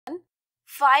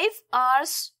5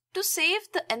 R's to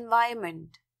save the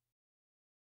environment.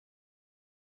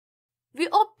 We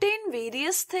obtain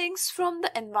various things from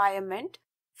the environment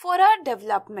for our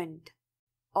development.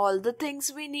 All the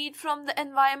things we need from the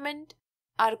environment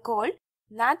are called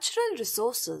natural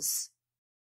resources.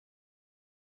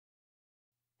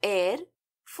 Air,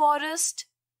 forest,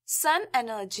 sun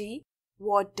energy,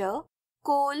 water,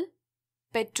 coal,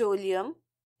 petroleum,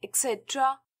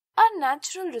 etc. are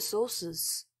natural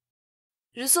resources.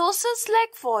 Resources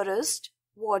like forest,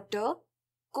 water,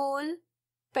 coal,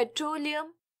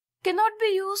 petroleum cannot be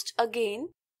used again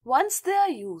once they are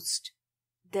used.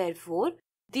 Therefore,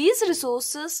 these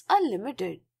resources are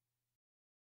limited.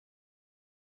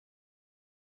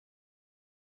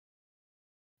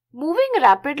 Moving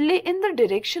rapidly in the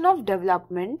direction of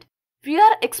development, we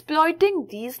are exploiting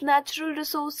these natural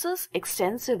resources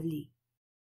extensively.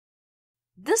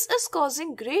 This is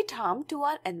causing great harm to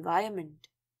our environment.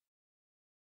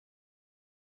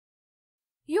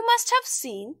 You must have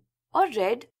seen or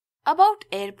read about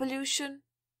air pollution,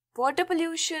 water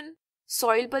pollution,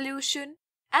 soil pollution,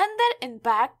 and their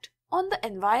impact on the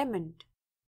environment.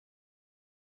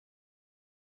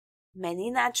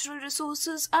 Many natural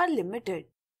resources are limited.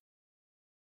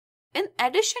 In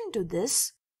addition to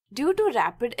this, due to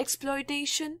rapid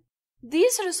exploitation,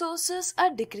 these resources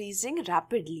are decreasing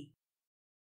rapidly.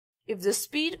 If the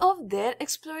speed of their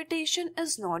exploitation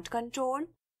is not controlled,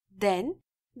 then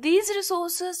these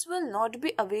resources will not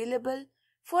be available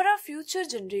for our future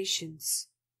generations.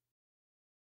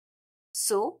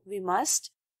 So, we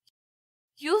must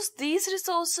use these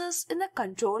resources in a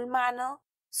controlled manner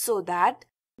so that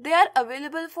they are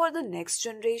available for the next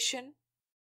generation.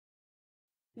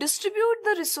 Distribute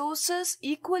the resources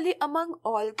equally among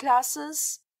all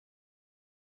classes.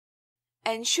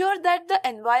 Ensure that the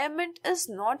environment is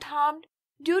not harmed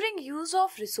during use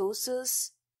of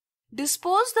resources.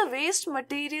 Dispose the waste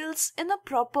materials in a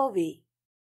proper way.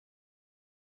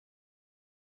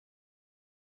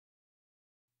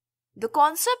 The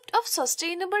concept of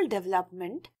sustainable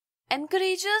development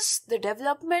encourages the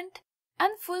development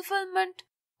and fulfillment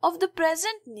of the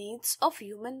present needs of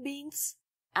human beings,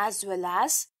 as well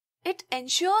as it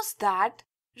ensures that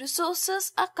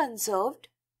resources are conserved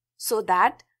so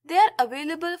that they are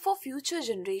available for future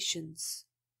generations.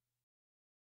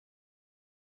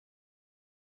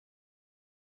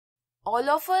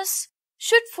 All of us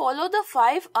should follow the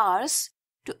 5 R's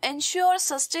to ensure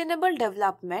sustainable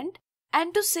development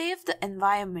and to save the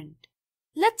environment.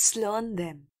 Let's learn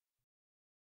them.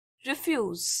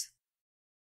 Refuse.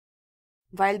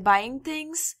 While buying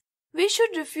things, we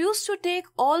should refuse to take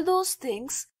all those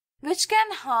things which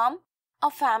can harm a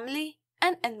family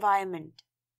and environment.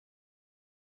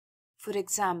 For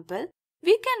example,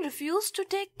 we can refuse to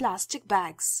take plastic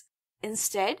bags.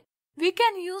 Instead, we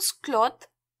can use cloth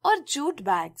or jute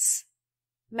bags.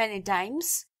 Many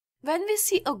times, when we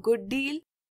see a good deal,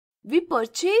 we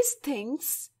purchase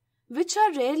things which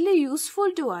are rarely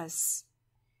useful to us.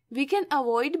 We can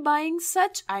avoid buying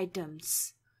such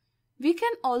items. We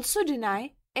can also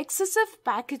deny excessive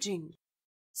packaging.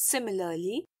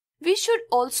 Similarly, we should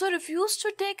also refuse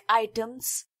to take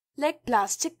items like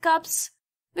plastic cups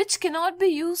which cannot be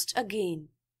used again.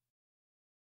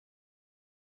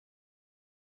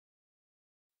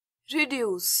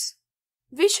 Reduce.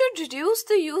 We should reduce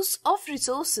the use of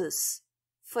resources.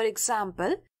 For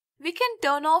example, we can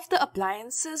turn off the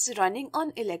appliances running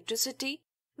on electricity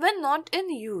when not in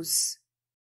use.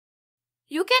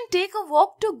 You can take a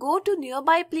walk to go to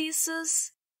nearby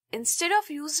places instead of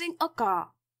using a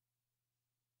car.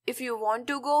 If you want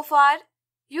to go far,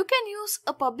 you can use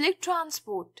a public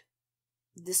transport.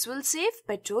 This will save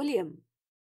petroleum.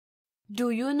 Do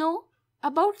you know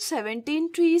about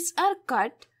 17 trees are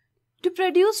cut to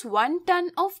produce 1 ton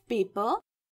of paper?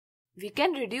 We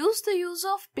can reduce the use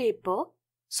of paper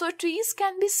so trees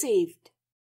can be saved.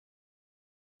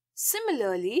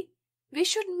 Similarly, we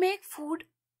should make food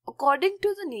according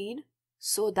to the need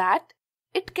so that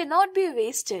it cannot be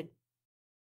wasted.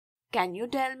 Can you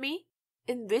tell me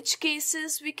in which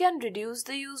cases we can reduce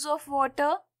the use of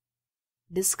water?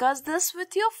 Discuss this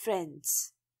with your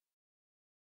friends.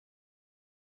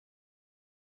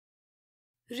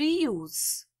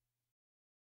 Reuse.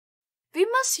 We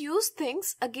must use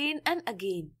things again and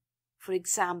again. For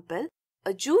example,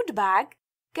 a jute bag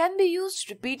can be used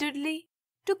repeatedly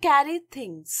to carry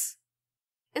things.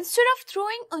 Instead of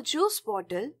throwing a juice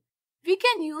bottle, we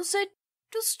can use it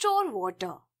to store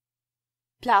water.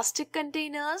 Plastic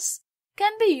containers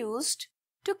can be used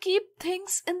to keep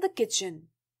things in the kitchen.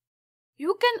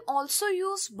 You can also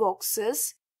use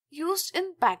boxes used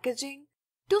in packaging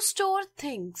to store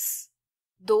things.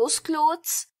 Those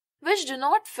clothes which do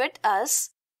not fit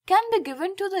us can be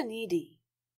given to the needy.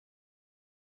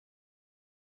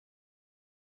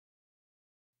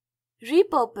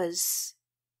 Repurpose.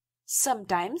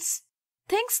 Sometimes,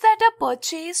 things that are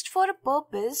purchased for a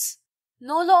purpose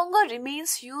no longer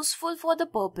remains useful for the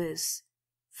purpose.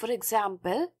 For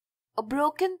example, a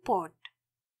broken pot.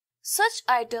 Such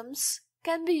items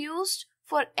can be used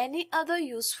for any other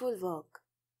useful work.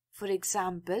 For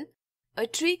example, a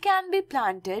tree can be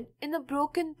planted in a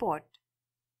broken pot.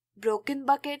 Broken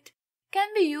bucket can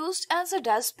be used as a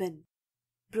dustbin.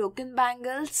 Broken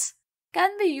bangles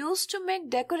can be used to make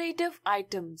decorative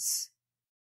items.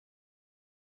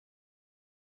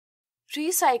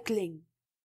 Recycling.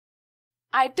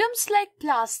 Items like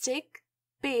plastic,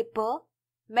 paper,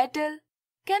 metal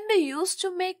can be used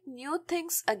to make new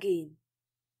things again.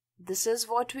 This is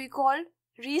what we call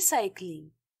recycling.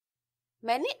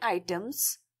 Many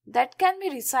items that can be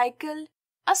recycled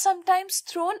are sometimes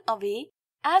thrown away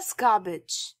as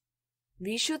garbage.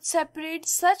 We should separate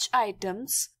such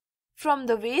items from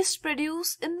the waste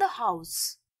produce in the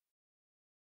house.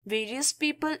 Various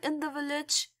people in the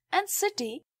village and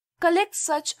city collect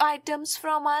such items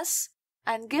from us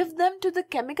and give them to the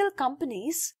chemical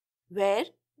companies where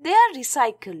they are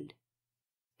recycled.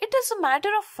 It is a matter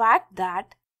of fact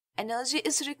that energy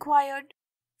is required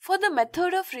for the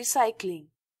method of recycling.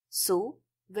 So,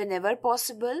 whenever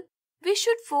possible, we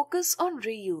should focus on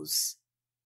reuse.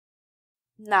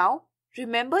 Now,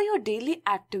 remember your daily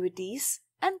activities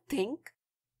and think,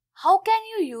 how can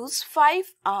you use 5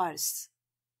 hours?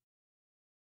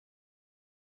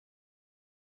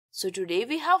 So today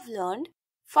we have learned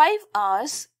 5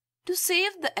 hours to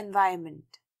save the environment.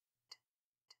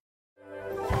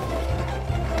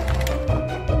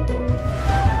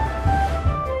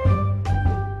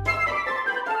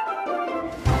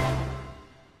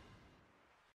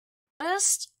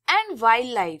 Forest and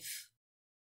wildlife.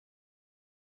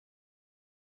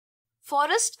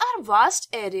 Forests are vast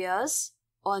areas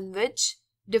on which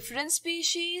different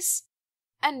species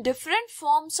and different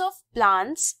forms of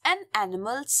plants and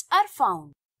animals are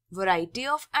found. Variety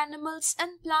of animals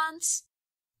and plants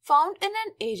found in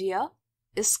an area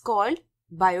is called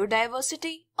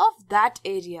biodiversity of that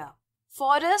area.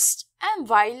 Forests and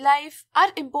wildlife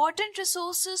are important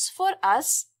resources for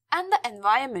us and the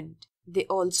environment. They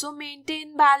also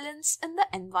maintain balance in the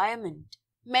environment.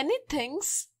 Many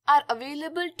things are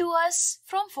available to us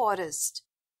from forest.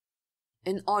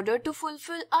 In order to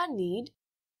fulfill our need,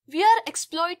 we are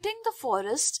exploiting the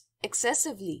forest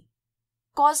excessively,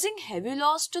 causing heavy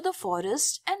loss to the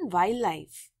forest and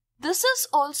wildlife. This is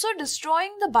also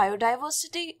destroying the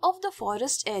biodiversity of the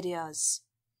forest areas.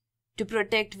 To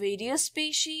protect various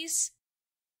species,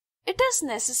 it is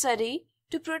necessary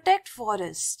to protect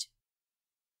forest.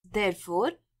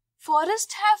 Therefore,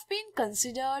 forests have been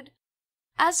considered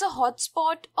as a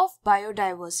hotspot of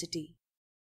biodiversity.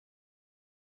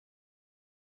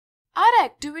 Our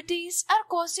activities are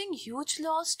causing huge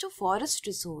loss to forest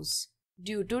resource.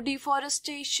 Due to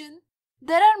deforestation,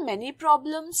 there are many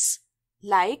problems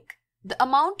like the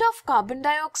amount of carbon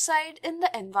dioxide in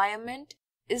the environment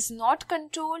is not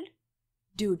controlled,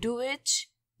 due to which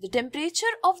the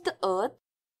temperature of the earth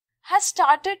has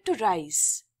started to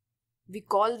rise. We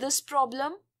call this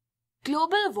problem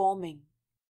global warming.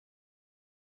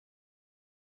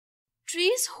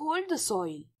 Trees hold the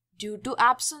soil. Due to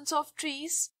absence of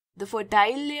trees, the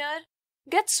fertile layer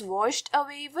gets washed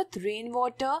away with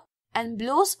rainwater and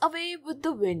blows away with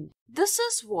the wind. This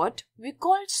is what we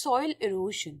call soil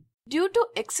erosion. Due to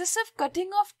excessive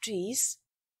cutting of trees,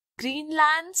 green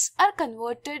lands are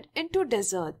converted into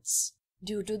deserts.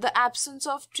 Due to the absence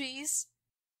of trees,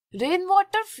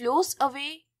 rainwater flows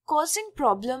away, causing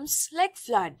problems like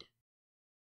flood.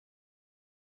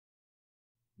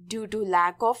 Due to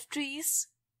lack of trees,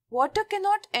 water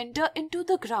cannot enter into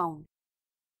the ground,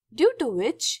 due to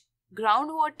which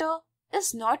groundwater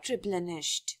is not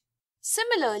replenished.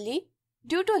 Similarly,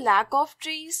 due to lack of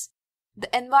trees,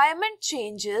 the environment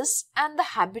changes and the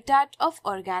habitat of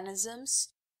organisms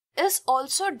is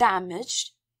also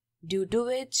damaged, due to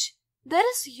which there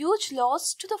is huge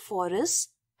loss to the forests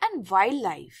and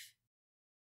wildlife.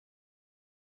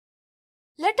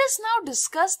 Let us now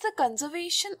discuss the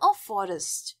conservation of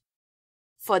forest.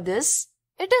 For this,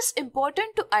 it is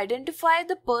important to identify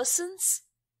the persons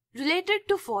related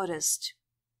to forest.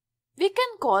 We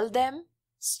can call them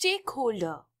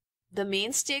stakeholder. The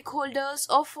main stakeholders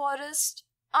of forest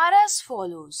are as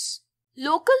follows.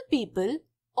 Local people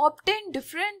obtain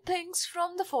different things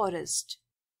from the forest.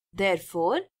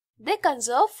 Therefore, they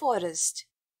conserve forest.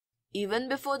 Even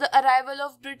before the arrival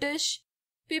of British,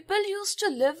 people used to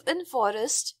live in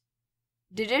forest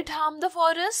Did it harm the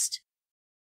forest?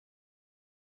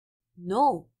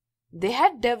 No, they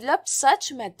had developed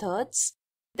such methods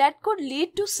that could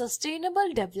lead to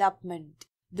sustainable development.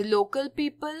 The local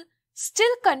people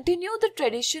still continue the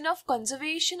tradition of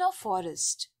conservation of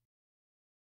forest.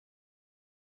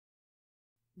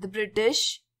 The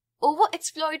British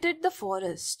overexploited the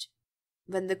forest.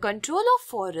 When the control of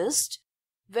forest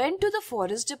went to the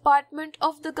forest department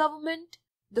of the government,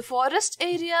 the forest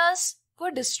areas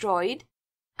were destroyed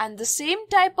and the same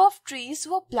type of trees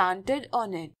were planted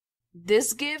on it.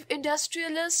 This gave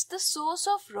industrialists the source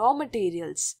of raw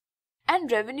materials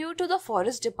and revenue to the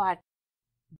forest department.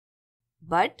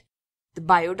 But the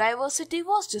biodiversity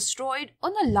was destroyed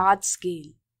on a large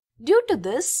scale. Due to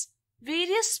this,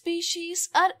 various species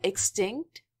are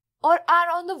extinct or are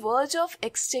on the verge of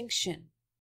extinction.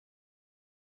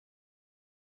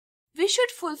 We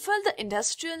should fulfill the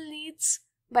industrial needs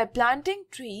by planting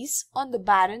trees on the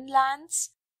barren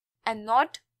lands and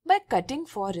not by cutting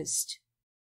forest.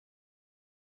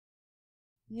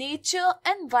 Nature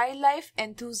and wildlife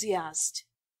enthusiasts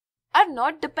are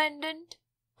not dependent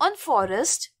on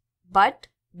forest, but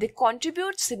they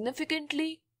contribute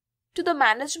significantly to the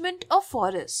management of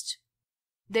forest.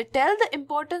 They tell the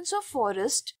importance of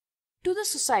forest to the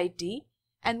society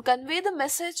and convey the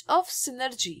message of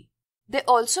synergy. They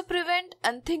also prevent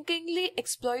unthinkingly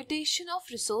exploitation of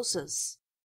resources.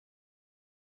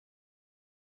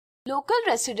 Local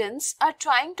residents are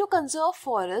trying to conserve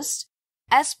forests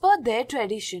as per their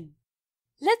tradition.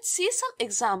 Let's see some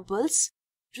examples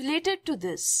related to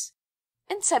this.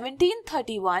 In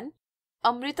 1731,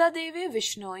 Amrita Devi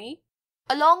Vishnoi,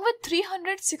 along with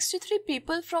 363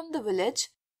 people from the village,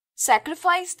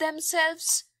 sacrificed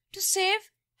themselves to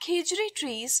save khejri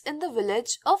trees in the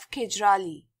village of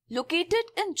Khejrali, located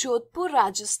in Jodhpur,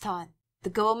 Rajasthan. The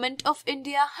Government of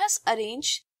India has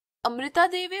arranged Amrita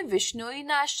Devi Vishnoi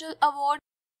National Award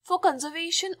for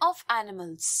Conservation of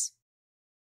Animals.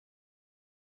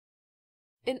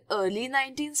 In early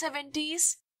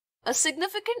 1970s, a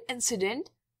significant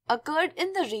incident occurred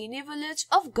in the rainy village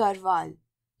of Garhwal,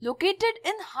 located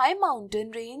in high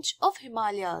mountain range of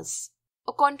Himalayas.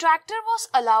 A contractor was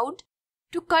allowed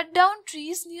to cut down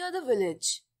trees near the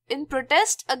village. In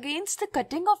protest against the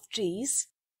cutting of trees,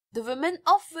 the women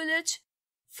of village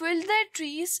filled their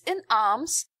trees in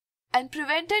arms and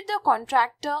prevented the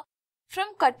contractor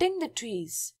from cutting the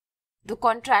trees. The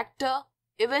contractor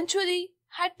eventually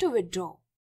had to withdraw.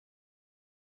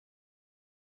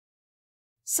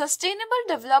 Sustainable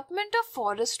development of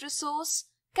forest resource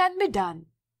can be done.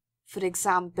 For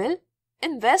example,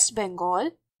 in West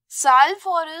Bengal, Sal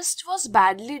forest was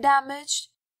badly damaged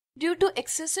due to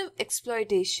excessive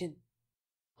exploitation.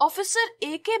 Officer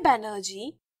A.K.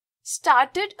 Banerjee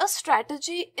started a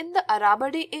strategy in the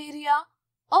Arabadi area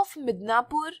of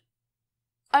Midnapur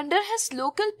under his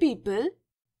local people,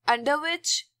 under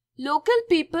which local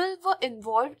people were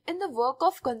involved in the work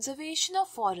of conservation of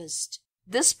forest.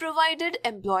 This provided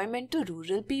employment to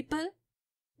rural people.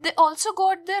 They also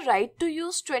got their right to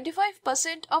use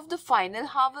 25% of the final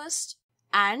harvest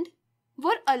and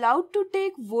were allowed to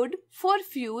take wood for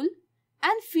fuel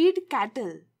and feed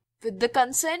cattle. With the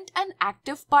consent and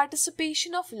active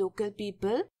participation of local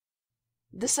people,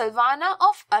 the Salvana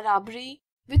of Arabri,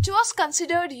 which was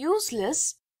considered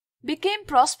useless, became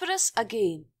prosperous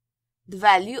again. The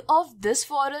value of this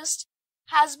forest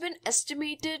has been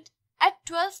estimated at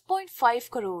 12.5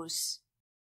 crores.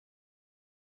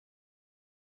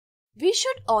 We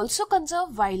should also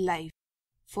conserve wildlife.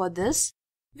 For this,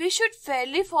 we should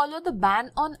fairly follow the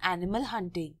ban on animal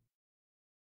hunting.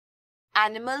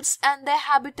 Animals and their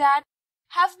habitat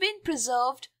have been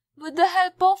preserved with the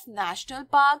help of national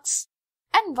parks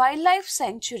and wildlife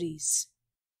sanctuaries.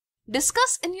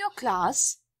 Discuss in your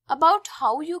class about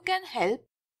how you can help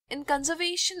in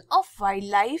conservation of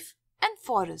wildlife and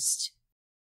forest.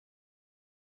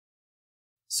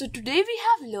 So today we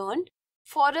have learned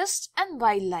forest and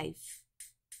wildlife.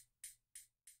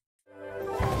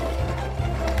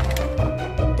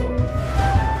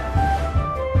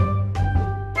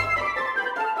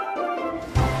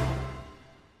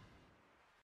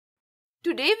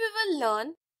 Today we will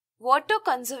learn water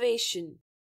conservation.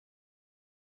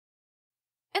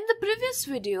 In the previous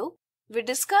video, we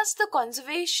discussed the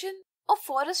conservation of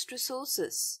forest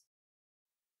resources.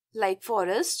 Like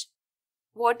forest,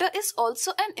 water is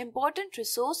also an important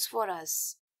resource for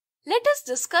us. Let us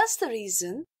discuss the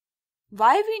reason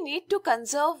why we need to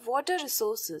conserve water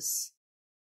resources.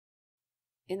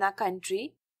 In our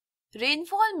country,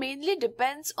 rainfall mainly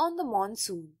depends on the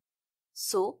monsoon.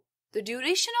 So, the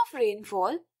duration of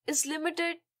rainfall is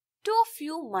limited to a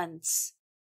few months.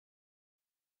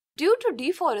 Due to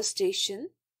deforestation,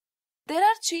 there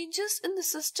are changes in the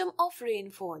system of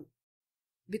rainfall.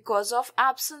 Because of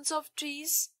absence of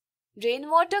trees,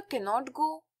 rainwater cannot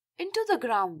go into the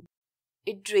ground.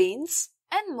 It drains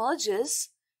and merges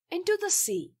into the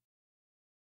sea.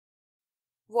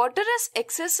 Water is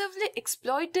excessively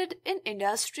exploited in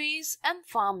industries and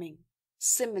farming.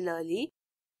 Similarly,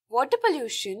 water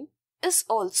pollution is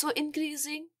also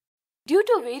increasing due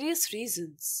to various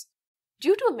reasons.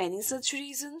 Due to many such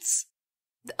reasons,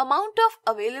 the amount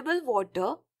of available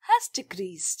water has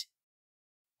decreased.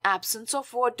 Absence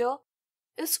of water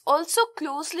is also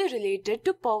closely related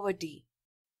to poverty.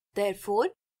 Therefore,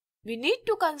 we need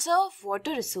to conserve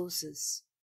water resources.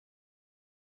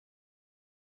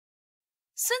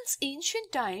 Since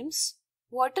ancient times,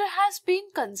 water has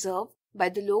been conserved by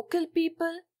the local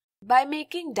people by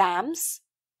making dams,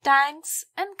 tanks,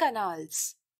 and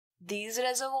canals. These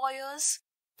reservoirs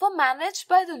were managed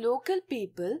by the local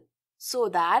people so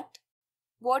that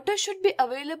water should be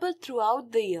available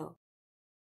throughout the year.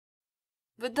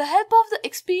 With the help of the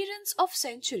experience of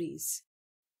centuries,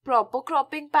 proper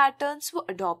cropping patterns were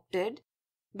adopted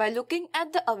by looking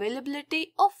at the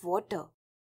availability of water.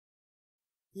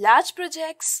 Large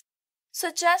projects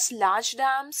such as large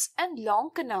dams and long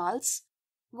canals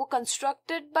were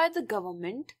constructed by the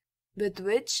government, with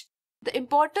which the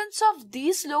importance of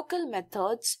these local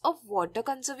methods of water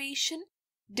conservation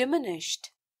diminished.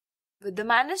 With the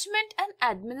management and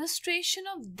administration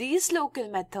of these local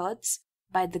methods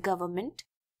by the government,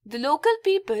 the local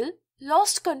people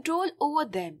lost control over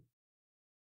them.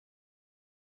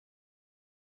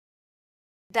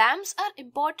 Dams are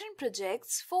important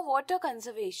projects for water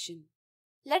conservation.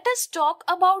 Let us talk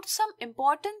about some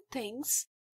important things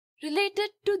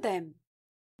related to them.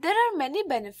 There are many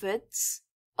benefits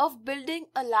of building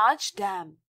a large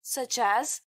dam, such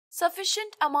as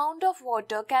sufficient amount of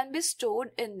water can be stored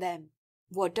in them.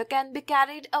 Water can be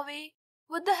carried away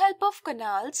with the help of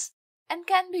canals and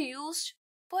can be used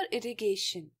for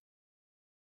irrigation.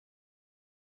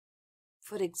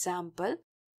 For example,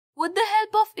 with the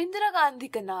help of Indira Gandhi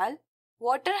Canal,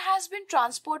 water has been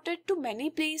transported to many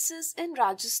places in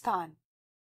Rajasthan.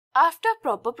 After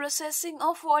proper processing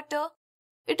of water,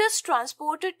 it is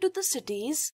transported to the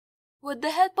cities with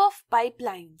the help of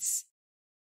pipelines.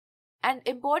 An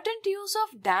important use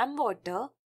of dam water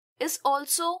is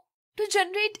also to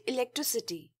generate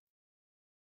electricity.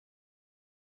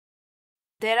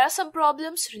 There are some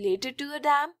problems related to the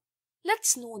dam.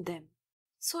 Let's know them.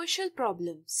 Social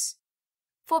problems.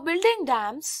 For building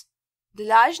dams, the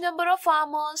large number of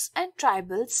farmers and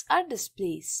tribals are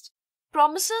displaced.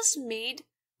 Promises made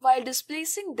while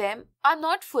displacing them are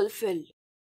not fulfilled.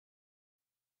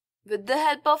 With the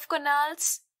help of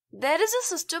canals, there is a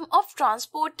system of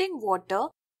transporting water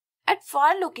at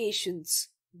far locations,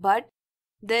 but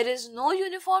there is no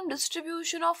uniform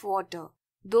distribution of water.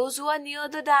 Those who are near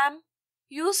the dam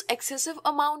use excessive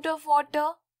amount of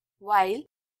water, while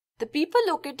the people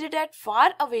located at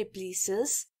far away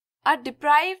places are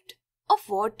deprived of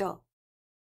water.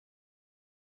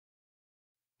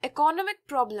 Economic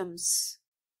problems.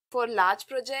 For large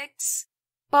projects,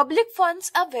 public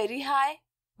funds are very high,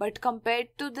 but compared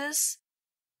to this,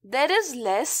 there is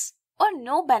less or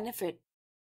no benefit.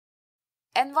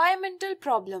 Environmental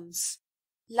problems.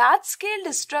 Large-scale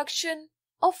destruction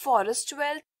of forest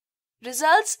wealth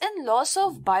results in loss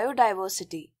of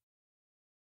biodiversity.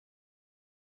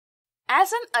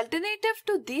 As an alternative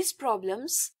to these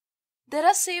problems, there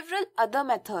are several other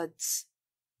methods.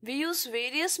 We use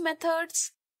various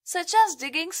methods such as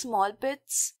digging small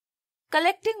pits,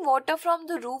 collecting water from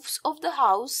the roofs of the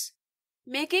house,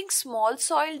 making small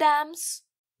soil dams,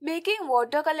 making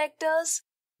water collectors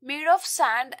made of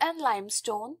sand and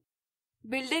limestone,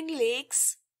 building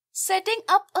lakes, setting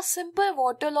up a simple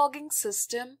waterlogging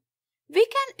system. We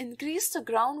can increase the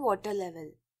groundwater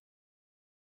level.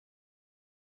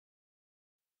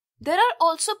 There are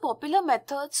also popular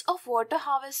methods of water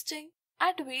harvesting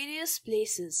at various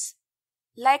places,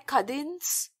 like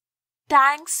khadins,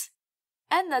 tanks,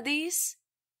 and nadis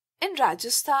in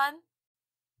Rajasthan,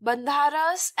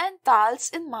 bandharas and tals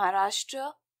in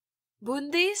Maharashtra,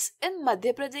 bundis in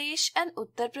Madhya Pradesh and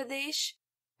Uttar Pradesh,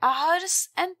 ahars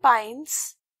and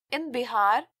pines in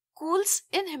Bihar, kools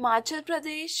in Himachal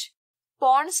Pradesh,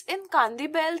 ponds in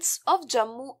Kandi belts of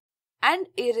Jammu and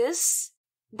Iris,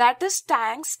 that is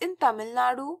tanks in Tamil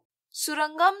Nadu,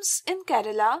 surangams in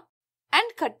Kerala, and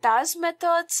Kattas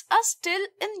methods are still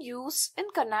in use in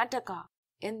Karnataka.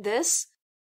 In this,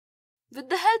 with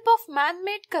the help of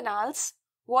man-made canals,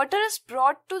 water is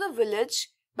brought to the village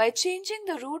by changing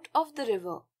the route of the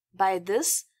river. By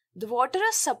this, the water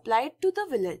is supplied to the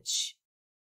village.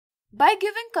 By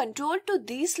giving control to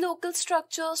these local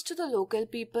structures to the local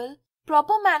people,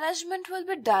 proper management will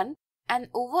be done and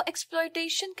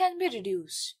over-exploitation can be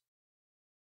reduced.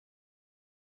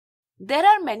 There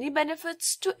are many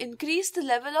benefits to increase the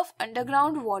level of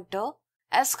underground water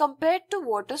as compared to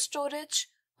water storage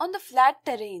on the flat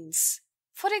terrains.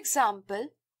 For example,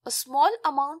 a small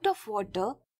amount of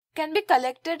water can be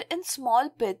collected in small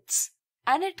pits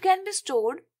and it can be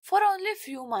stored for only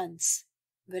few months,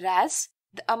 whereas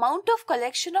the amount of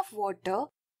collection of water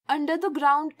under the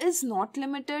ground is not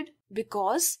limited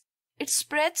because it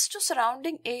spreads to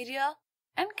surrounding area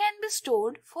and can be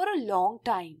stored for a long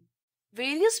time.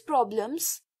 Various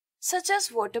problems such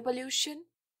as water pollution,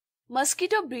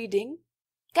 mosquito breeding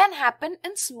can happen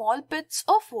in small pits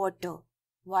of water,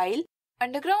 while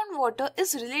underground water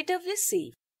is relatively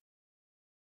safe.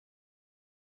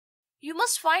 You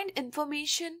must find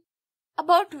information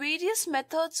about various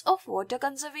methods of water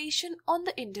conservation on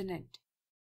the internet.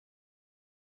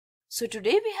 So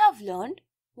today we have learned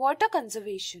water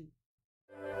conservation.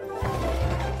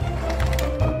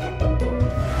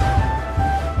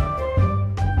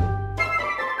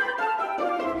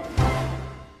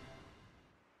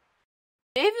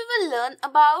 Today we will learn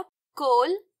about coal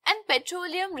and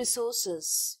petroleum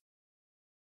resources.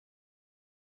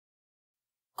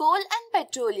 Coal and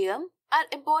petroleum are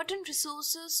important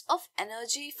resources of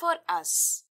energy for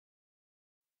us.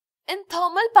 In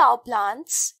thermal power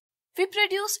plants, we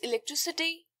produce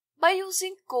electricity by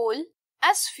using coal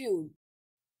as fuel.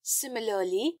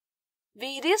 Similarly,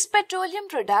 various petroleum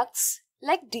products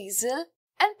like diesel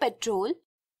and petrol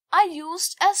are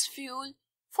used as fuel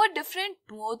for different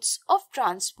modes of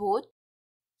transport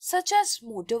such as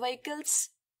motor vehicles,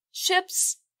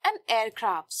 ships and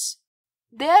aircrafts.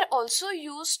 They are also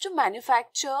used to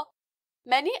manufacture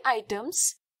many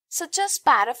items such as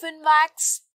paraffin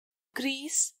wax,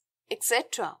 grease,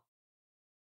 etc.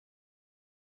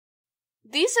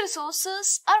 These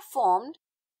resources are formed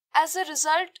as a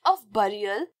result of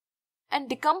burial and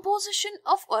decomposition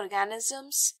of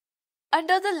organisms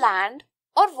under the land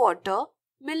or water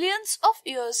millions of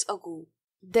years ago.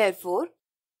 Therefore,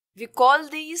 we call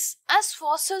these as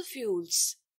fossil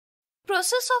fuels. The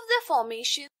process of their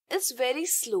formation is very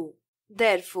slow.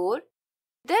 Therefore,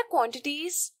 their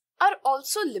quantities are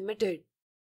also limited.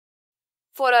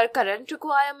 For our current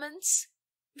requirements,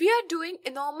 we are doing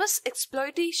enormous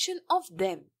exploitation of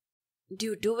them,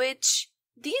 due to which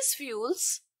these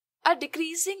fuels are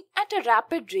decreasing at a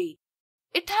rapid rate.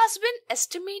 It has been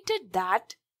estimated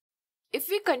that if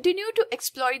we continue to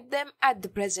exploit them at the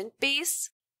present pace,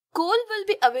 coal will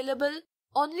be available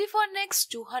only for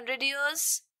next 200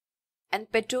 years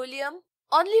and petroleum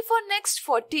only for next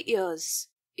 40 years.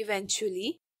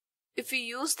 Eventually, if we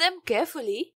use them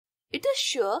carefully, it is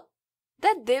sure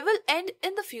that they will end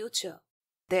in the future.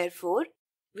 Therefore,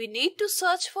 we need to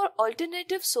search for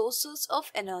alternative sources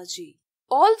of energy.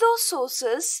 All those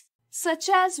sources such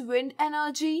as wind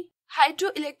energy,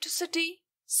 hydroelectricity,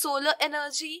 solar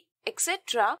energy,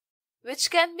 etc.,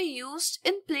 which can be used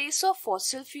in place of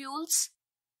fossil fuels,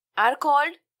 are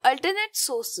called alternate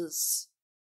sources.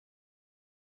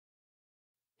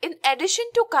 In addition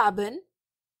to carbon,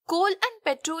 coal and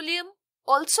petroleum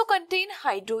also contain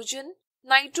hydrogen,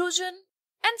 nitrogen,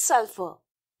 and sulfur.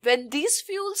 When these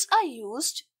fuels are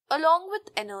used along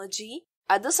with energy,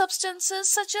 other substances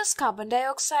such as carbon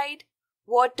dioxide,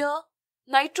 water,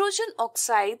 nitrogen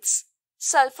oxides,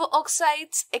 sulfur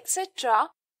oxides, etc.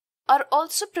 are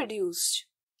also produced.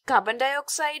 Carbon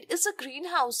dioxide is a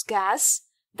greenhouse gas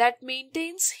that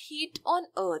maintains heat on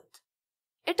Earth.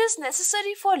 It is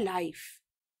necessary for life.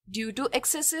 Due to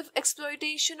excessive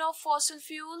exploitation of fossil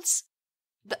fuels,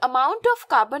 the amount of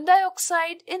carbon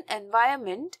dioxide in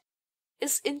environment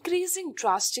is increasing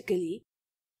drastically,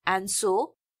 and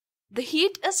so the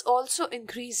heat is also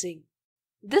increasing.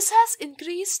 This has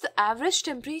increased the average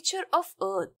temperature of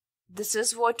Earth. This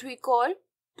is what we call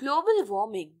global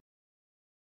warming.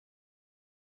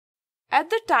 At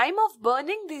the time of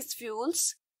burning these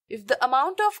fuels, if the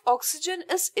amount of oxygen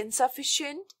is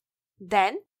insufficient,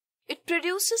 then it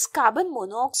produces carbon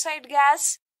monoxide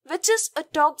gas, which is a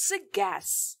toxic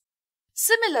gas.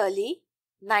 Similarly,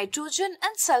 nitrogen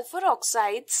and sulfur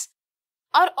oxides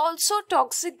are also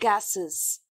toxic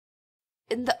gases.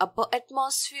 In the upper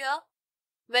atmosphere,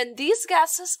 when these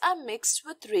gases are mixed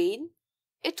with rain,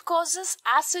 it causes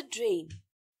acid rain.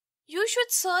 You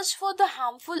should search for the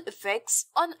harmful effects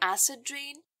on acid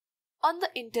rain on the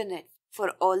internet.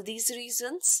 For all these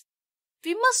reasons,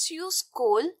 we must use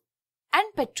coal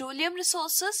and petroleum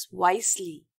resources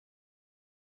wisely.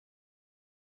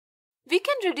 We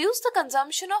can reduce the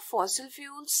consumption of fossil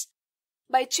fuels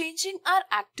by changing our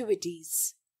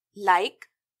activities. Like,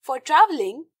 for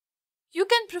traveling, you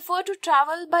can prefer to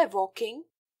travel by walking,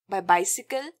 by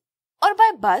bicycle, or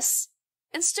by bus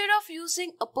instead of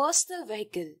using a personal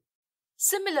vehicle.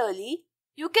 Similarly,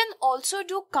 you can also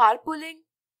do carpooling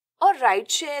or ride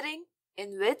sharing,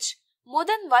 in which more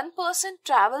than one person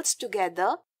travels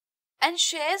together and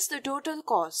shares the total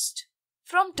cost.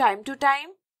 From time to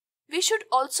time, we should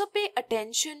also pay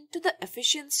attention to the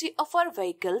efficiency of our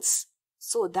vehicles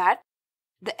so that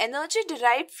the energy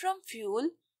derived from fuel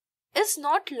is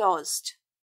not lost.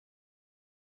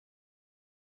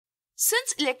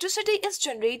 Since electricity is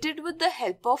generated with the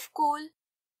help of coal,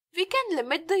 we can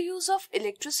limit the use of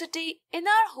electricity in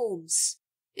our homes.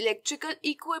 Electrical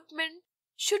equipment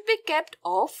should be kept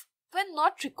off when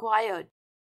not required.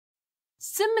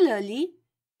 Similarly,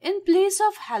 in place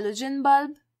of halogen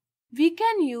bulb, we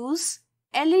can use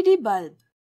LED bulb.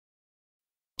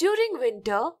 During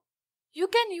winter, you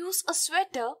can use a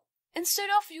sweater instead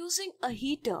of using a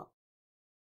heater.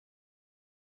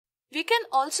 We can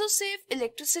also save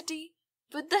electricity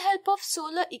with the help of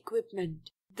solar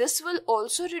equipment. This will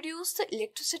also reduce the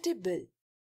electricity bill.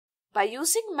 By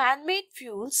using man-made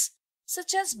fuels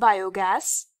such as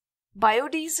biogas,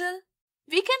 biodiesel,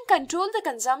 we can control the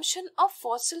consumption of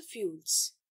fossil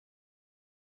fuels.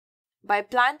 By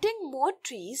planting more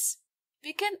trees,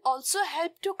 we can also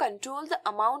help to control the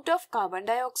amount of carbon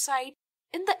dioxide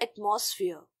in the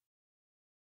atmosphere.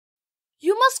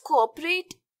 You must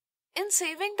cooperate in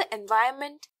saving the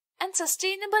environment and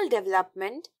sustainable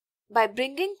development by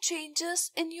bringing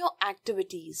changes in your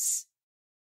activities.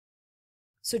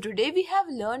 So today we have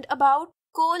learned about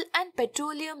coal and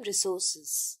petroleum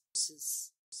resources.